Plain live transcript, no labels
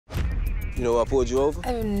You know why I pulled you over?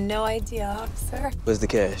 I have no idea, officer. Where's the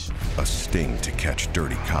cash? A sting to catch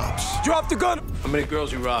dirty cops. Drop the gun! How many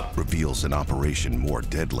girls you robbed? Reveals an operation more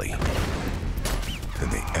deadly than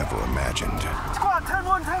they ever imagined. Squad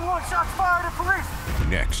 10-1, 10-1, shots fired at police!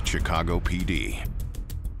 Next, Chicago PD.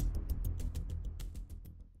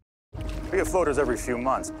 We get floaters every few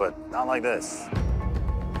months, but not like this.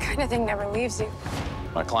 Kind of thing never leaves you.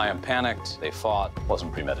 My client panicked, they fought,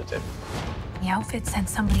 wasn't premeditated. The outfit sent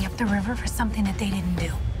somebody up the river for something that they didn't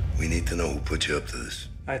do. We need to know who put you up to this.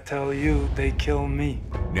 I tell you, they kill me.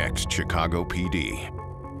 Next, Chicago PD.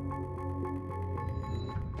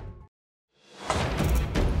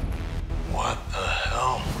 What the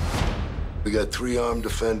hell? We got 3 armed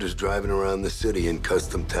defenders driving around the city in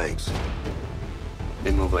custom tanks.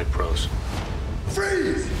 They move like pros.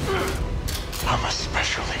 Freeze! I'm a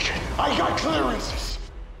special agent. I got clearances.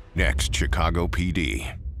 Next, Chicago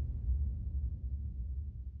PD.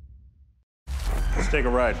 Let's take a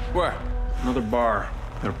ride. Where? Another bar.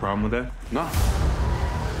 Got a problem with that? No.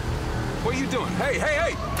 What are you doing? Hey, hey,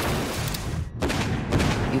 hey!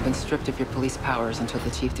 You've been stripped of your police powers until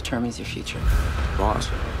the chief determines your future. Boss,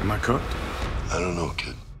 am I cooked? I don't know,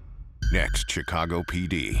 kid. Next, Chicago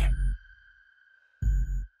PD.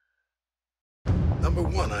 Number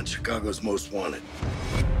 1 on Chicago's Most Wanted.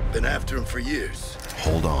 Been after him for years.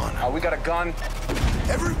 Hold on We got a gun.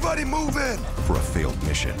 Everybody move in! for a failed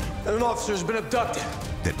mission An officer's been abducted.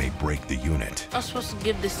 that may break the unit. I'm supposed to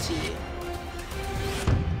give this to you.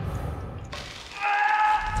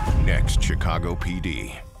 Next, Chicago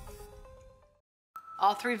PD.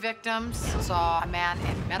 All 3 victims saw a man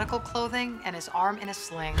in medical clothing and his arm in a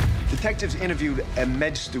sling. Detectives interviewed a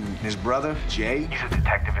med student, his brother, Jay. He's a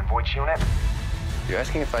detective in Voight's unit. You're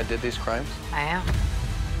asking if I did these crimes? I am.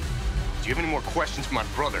 Do you have any more questions for my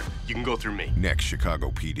brother? You can go through me. Next,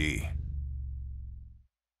 Chicago PD.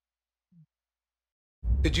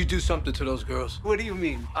 Did you do something to those girls? What do you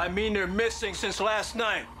mean? I mean they're missing since last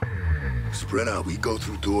night. Spread out. We go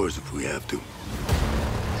through doors if we have to.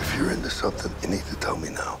 If you're into something, you need to tell me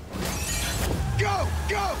now. Go!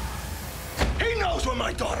 Go! He knows where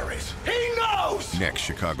my daughter is! He knows! Next,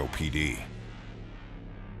 Chicago PD.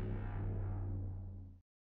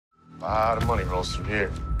 A lot of money rolls through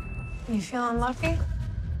here. You feeling lucky?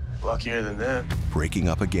 Luckier than that. Breaking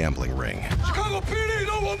up a gambling ring Chicago PD,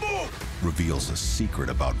 no one move! reveals a secret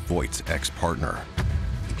about Voight's ex-partner.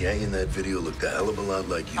 The gang in that video looked a hell of a lot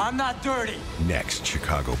like you. I'm not dirty. Next,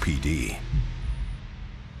 Chicago PD.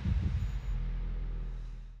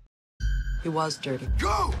 He was dirty.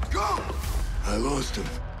 Go! Go! I lost him.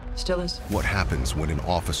 Still is. What happens when an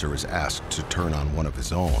officer is asked to turn on one of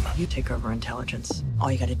his own? You take over intelligence.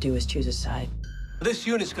 All you gotta do is choose a side. This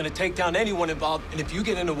unit's gonna take down anyone involved, and if you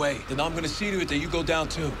get in the way, then I'm gonna see to it that you go down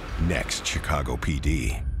too. Next, Chicago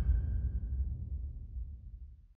PD.